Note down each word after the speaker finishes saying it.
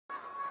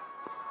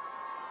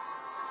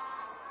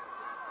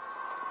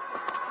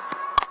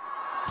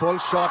Full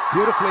shot,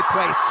 beautifully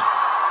placed.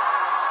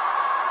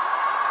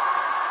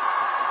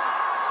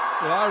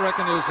 Well, I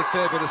reckon there was a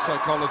fair bit of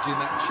psychology in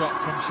that shot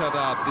from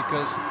Shadab,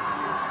 because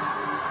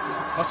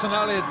Hassan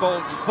Ali had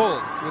bowled full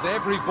with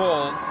every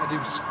ball, and he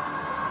was,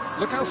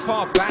 look how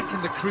far back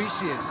in the crease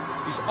he is.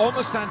 He's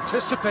almost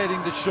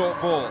anticipating the short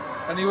ball,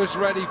 and he was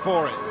ready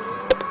for it.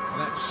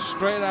 And that's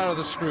straight out of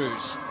the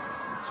screws.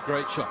 It's a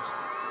great shot.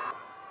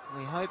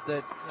 We hope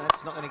that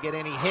that's not going to get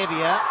any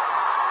heavier.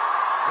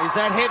 Is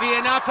that heavy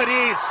enough? It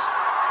is.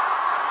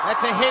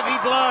 That's a heavy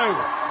blow.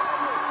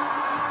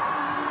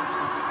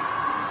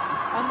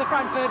 On the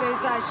front foot is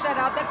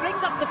Shadab. That brings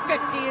up the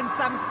 50 in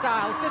some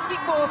style.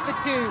 54 for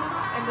 2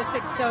 in the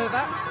 6th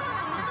over.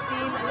 We've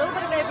seen a little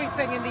bit of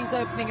everything in these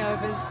opening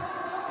overs.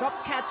 Drop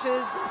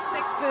catches,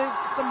 sixes,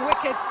 some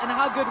wickets, and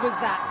how good was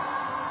that?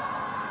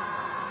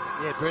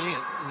 Yeah, brilliant.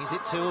 He's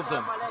hit 2 of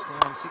them. He's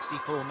now on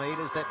 64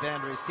 metres. That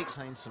boundary is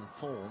 6. Maintain some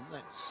form.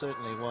 That's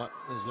certainly what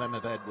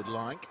Islamabad would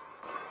like.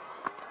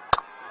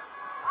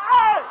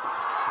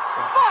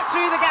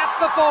 Through the gap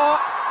for 4.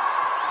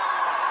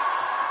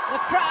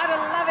 The crowd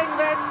are loving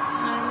this,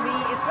 and the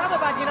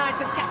Islamabad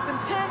United captain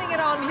turning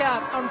it on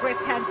here on Breast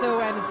Cancer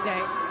Awareness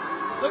Day.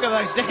 Look at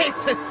those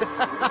dances.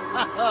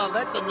 Oh,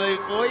 that's a move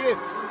for you.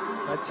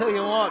 I tell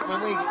you what,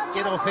 when we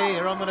get off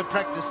here, I'm going to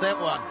practice that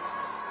one.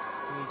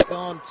 He's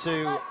gone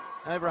to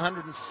over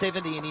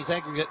 170 in his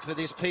aggregate for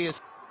this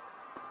PS.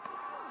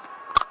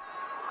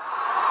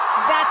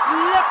 That's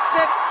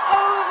lifted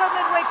over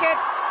mid-wicket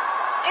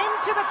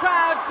into the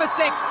crowd for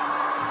 6.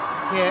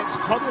 Yeah, it's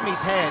a problem he's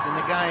had in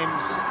the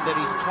games that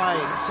he's played.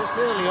 It's just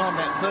early on,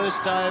 that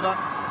first over,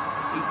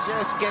 he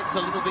just gets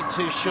a little bit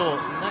too short,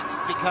 and that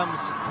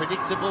becomes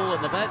predictable,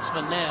 and the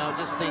batsman now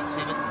just thinks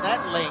if it's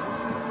that length,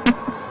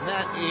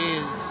 that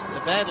is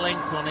a bad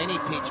length on any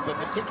pitch, but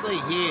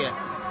particularly here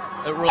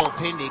at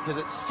Rawalpindi, because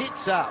it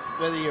sits up.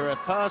 Whether you're a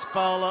fast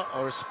bowler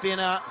or a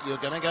spinner, you're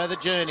going to go the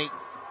journey.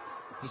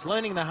 He's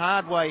learning the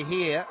hard way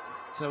here,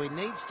 so he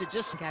needs to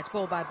just catch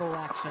ball by ball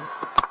action.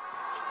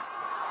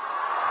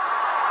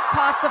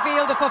 Past the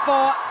fielder for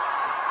 4.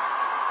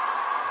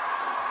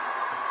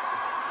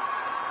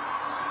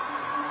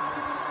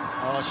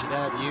 Oh,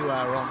 Shadab, you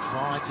are on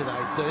fire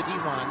today.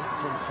 31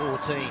 from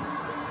 14.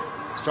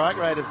 Strike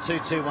rate of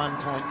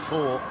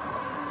 221.4.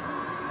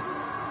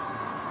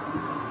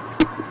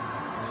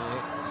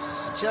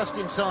 It's just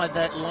inside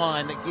that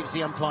line that gives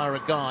the umpire a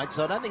guide,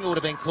 so I don't think it would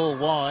have been called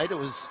wide. It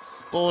was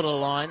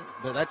borderline,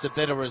 but that's a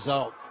better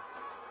result.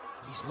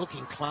 He's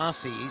looking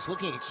classy. He's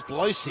looking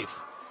explosive.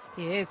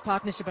 He is.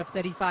 Partnership of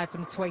 35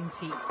 from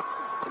 20.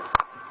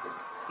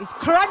 He's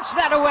crunched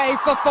that away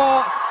for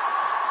 4.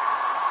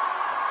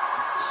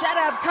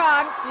 Shadab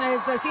Khan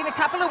has seen a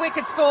couple of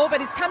wickets fall, but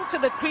he's come to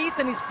the crease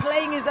and he's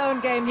playing his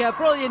own game here.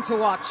 Brilliant to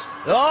watch.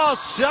 Oh,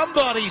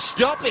 somebody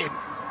stop him.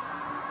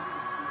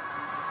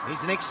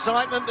 He's an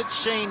excitement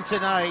machine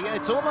today.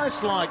 It's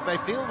almost like they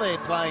feel they're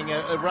playing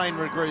a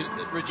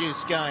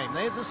rain-reduced game.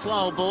 There's a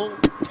slow ball,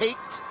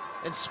 peaked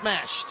and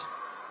smashed.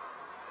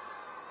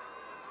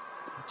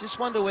 Just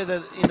wonder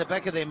whether in the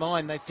back of their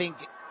mind they think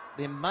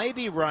there may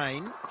be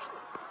rain,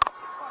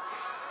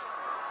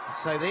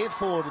 so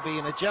therefore it'll be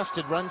an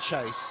adjusted run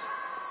chase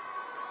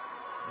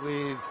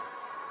with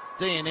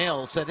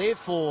DNL, so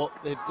therefore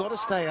they've got to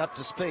stay up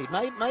to speed.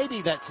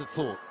 Maybe that's a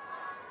thought.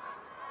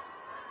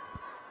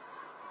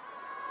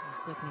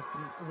 There's certainly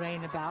some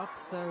rain about,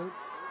 so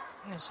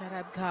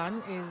Shadab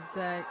Khan is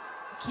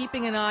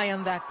keeping an eye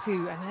on that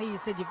too. I know you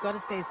said you've got to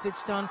stay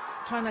switched on,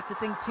 try not to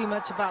think too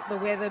much about the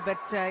weather, but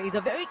he's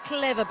a very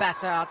clever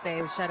batter out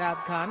there,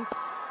 Shadab Khan.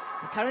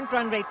 The current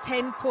run rate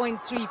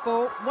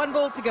 10.34, 1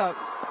 ball to go.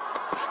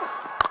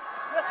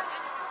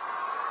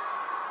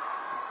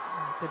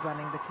 Good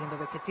running between the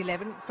wickets.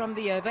 11 from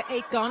the over,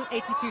 8 gone,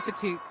 82 for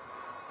 2.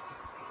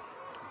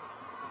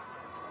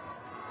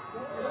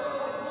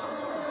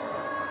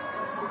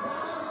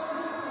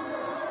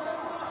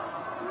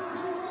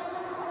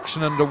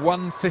 Action under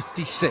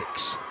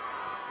 156.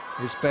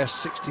 His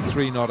best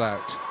 63 not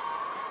out.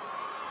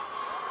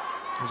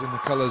 He was in the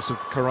colours of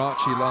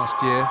Karachi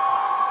last year,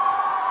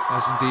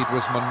 as indeed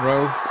was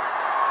Monroe.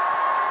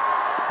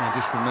 And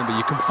just remember,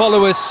 you can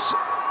follow us,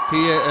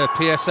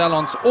 PSL,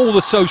 on all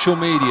the social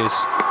medias.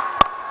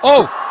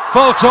 Oh,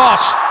 full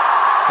toss!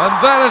 And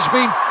that has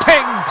been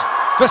pinged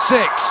for 6.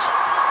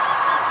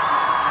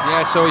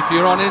 Yeah, so if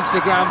you're on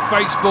Instagram,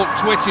 Facebook,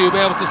 Twitter, you'll be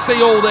able to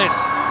see all this.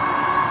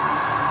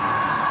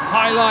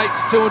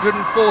 Highlights,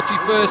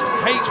 241st,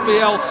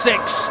 HBL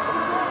 6.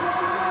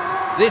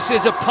 This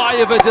is a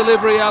pie of a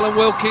delivery, Alan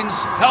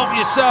Wilkins. Help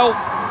yourself.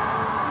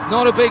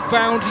 Not a big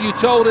boundary, you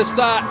told us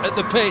that at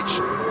the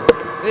pitch.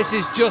 This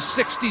is just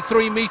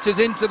 63 metres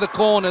into the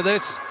corner,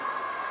 this.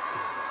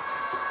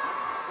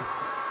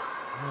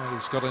 Well,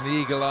 he's got an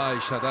eagle eye,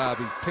 Shadab.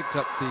 He picked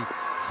up the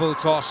Full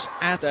toss.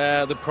 And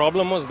the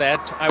problem was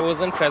that I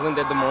wasn't present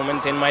at the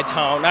moment in my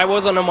town. I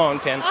was on a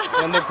mountain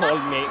when they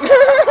called me.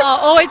 Oh,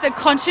 always a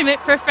consummate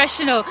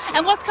professional.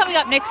 And what's coming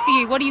up next for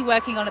you? What are you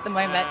working on at the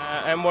moment?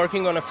 I'm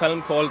working on a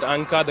film called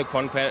Anka,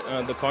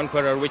 the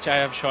Conqueror, which I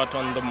have shot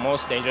on the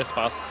most dangerous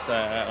pass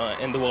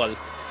in the world.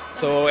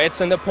 So it's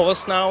in the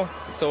post now.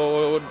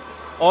 So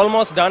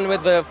almost done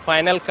with the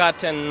final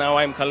cut, and now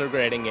I'm color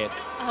grading it.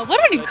 Oh,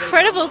 what an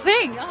incredible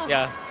thing. Oh.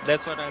 Yeah,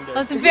 that's what I'm doing.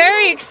 Well, it's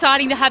very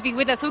exciting to have you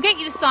with us. We'll get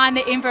you to sign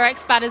the Inver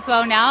Expat as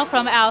well now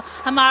from our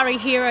Hamari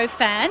Hero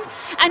fan.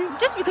 And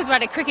just because we're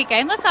at a cricket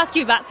game, let's ask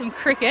you about some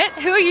cricket.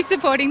 Who are you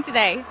supporting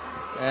today?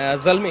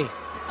 Zalmi.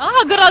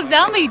 Oh, good old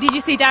Zalmi. Did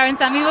you see Darren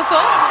Sammy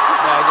before?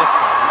 Yeah, I just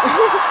saw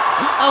him.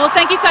 Oh, well,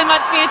 thank you so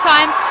much for your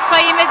time.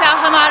 Qayyum is our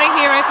Hamari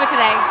Hero for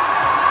today.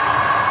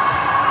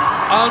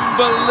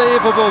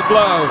 Unbelievable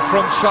blow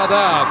from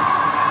Shadab.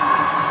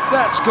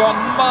 That's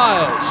gone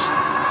miles.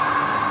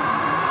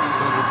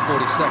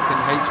 242nd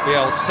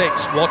HBL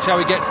 6. Watch how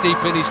he gets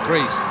deep in his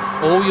crease.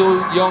 All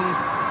you young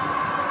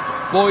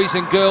boys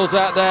and girls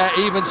out there,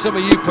 even some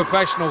of you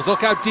professionals,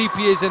 look how deep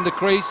he is in the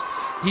crease.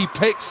 He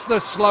picks the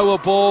slower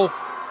ball.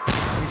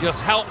 He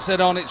just helps it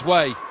on its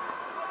way.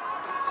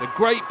 It's a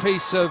great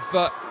piece of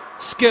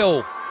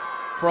skill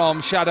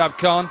from Shadab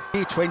Khan.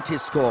 T20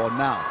 score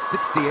now,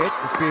 68,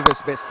 his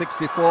previous best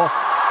 64. Now,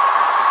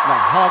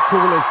 how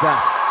cool is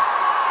that?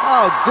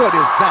 How good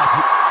is that?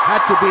 He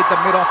had to beat the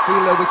mid-off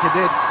fielder, which he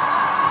did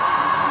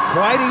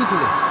quite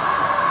easily.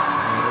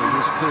 Yeah, we'll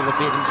use cool a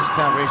bit in this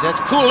coverage.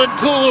 That's cool and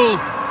cool.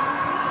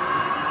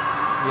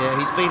 Yeah,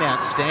 he's been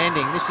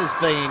outstanding. This has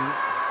been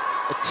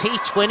a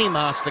T20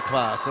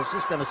 masterclass. I was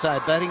just going to say a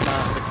batting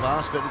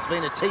masterclass, but it's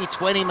been a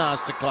T20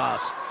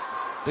 masterclass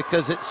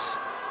because it's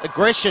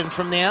aggression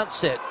from the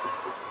outset.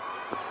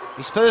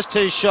 His first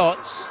two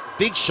shots,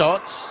 big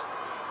shots,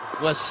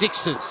 were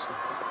sixes.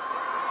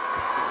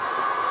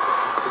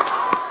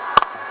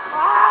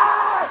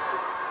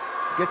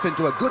 Gets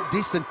into a good,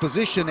 decent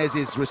position as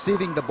he's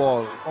receiving the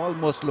ball,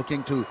 almost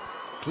looking to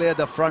clear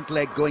the front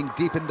leg, going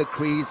deep in the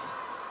crease,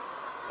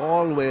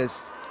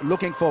 always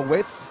looking for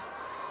width.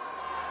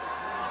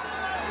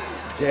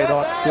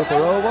 J-Dot, super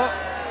over.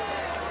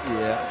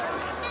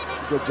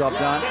 Yeah, good job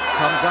done.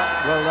 Comes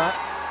up, well done.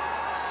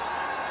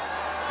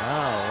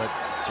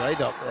 Oh,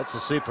 J-Dot, that's a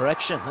super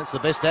action. That's the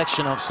best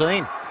action I've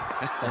seen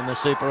in the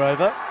super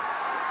over.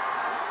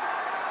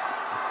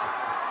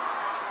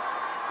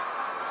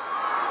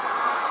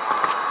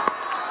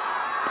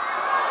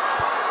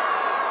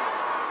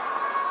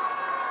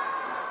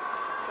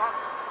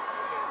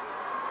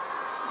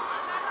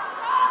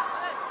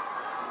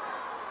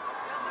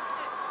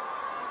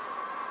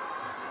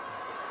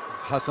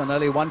 Hassan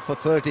Ali 1 for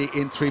 30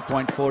 in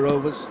 3.4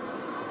 overs.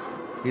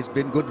 He's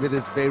been good with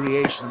his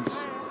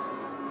variations.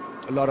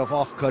 A lot of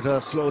off-cutter,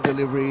 slow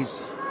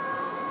deliveries.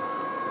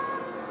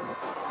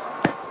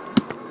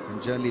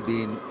 And generally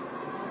been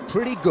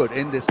pretty good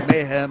in this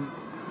mayhem.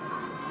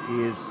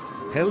 He's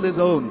held his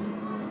own.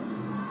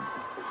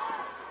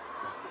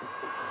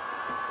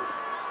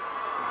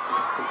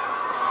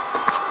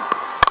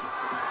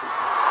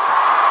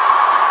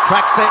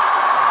 Cracks it.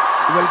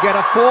 Will get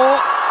a 4.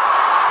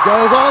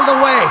 Goes all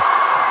the way.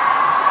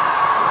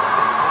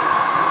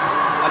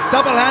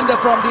 Double-hander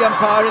from the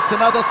umpire, it's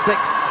another 6.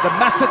 The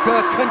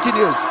massacre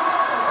continues.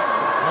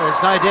 Well,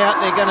 there's no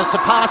doubt they're going to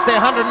surpass their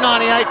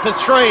 198 for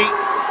 3.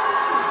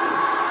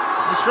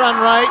 This run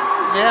rate,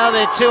 now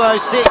they're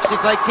 206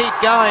 if they keep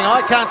going.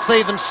 I can't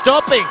see them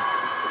stopping.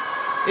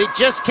 It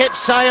just kept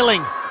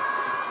sailing.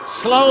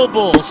 Slower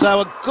ball,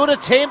 so a good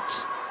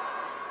attempt,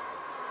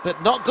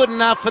 but not good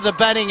enough for the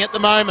batting at the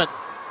moment.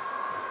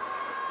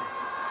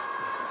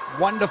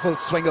 Wonderful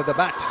swing of the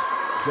bat,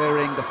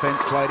 clearing the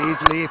fence quite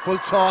easily. Full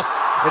toss.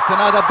 It's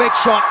another big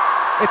shot.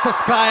 It's a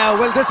skyer.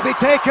 Will this be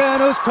taken?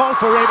 Who's called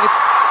for it?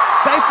 It's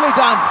safely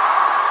done.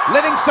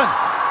 Livingston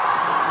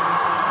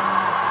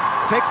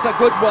takes a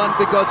good one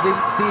because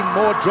we've seen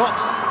more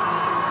drops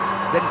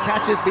than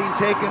catches being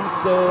taken.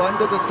 So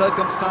under the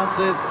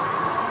circumstances,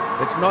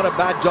 it's not a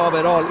bad job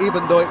at all,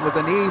 even though it was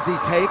an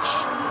easy take.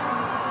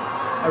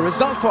 A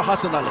result for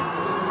Hassan Ali.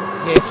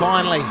 Yeah,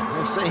 finally,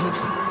 we've seen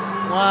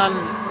one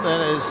that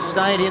has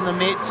stayed in the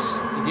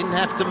mitts. He didn't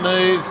have to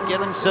move, get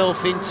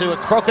himself into a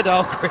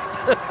crocodile grip.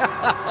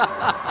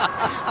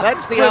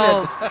 That's the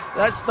old,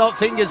 that's not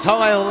fingers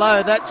high or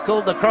low, that's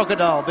called the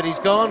crocodile, but he's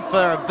gone for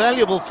a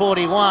valuable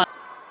 41.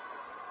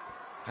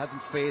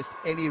 Hasn't faced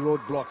any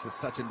roadblocks as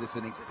such in this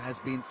innings. It has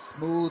been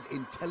smooth,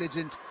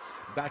 intelligent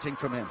batting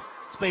from him.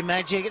 It's been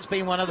magic. It's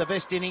been one of the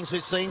best innings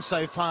we've seen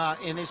so far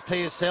in this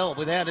PSL,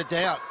 without a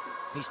doubt.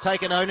 He's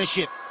taken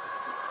ownership.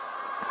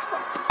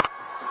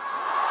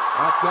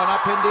 That's gone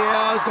up in the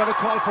air. He's got to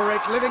call for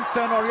it.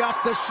 Livingston or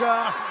Yasser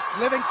Shah. It's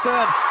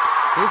Livingston.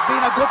 He's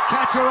been a good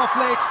catcher of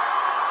late.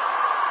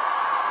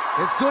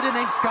 His good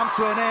innings comes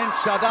to an end.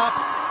 Shadab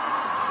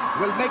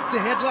will make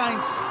the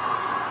headlines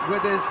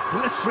with his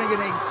blistering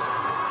innings.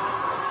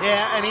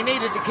 Yeah, and he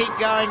needed to keep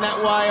going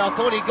that way. I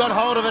thought he got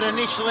hold of it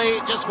initially.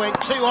 It just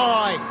went too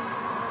high.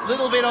 A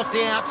little bit off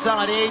the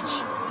outside edge.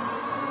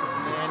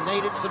 And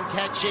needed some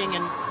catching,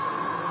 and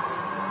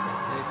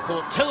they've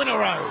caught 2 in a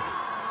row.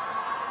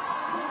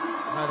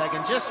 No, they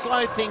can just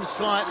slow things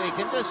slightly,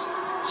 can just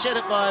shed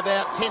it by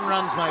about 10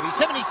 runs maybe.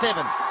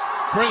 77.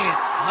 Brilliant.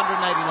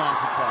 189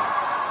 for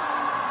 5.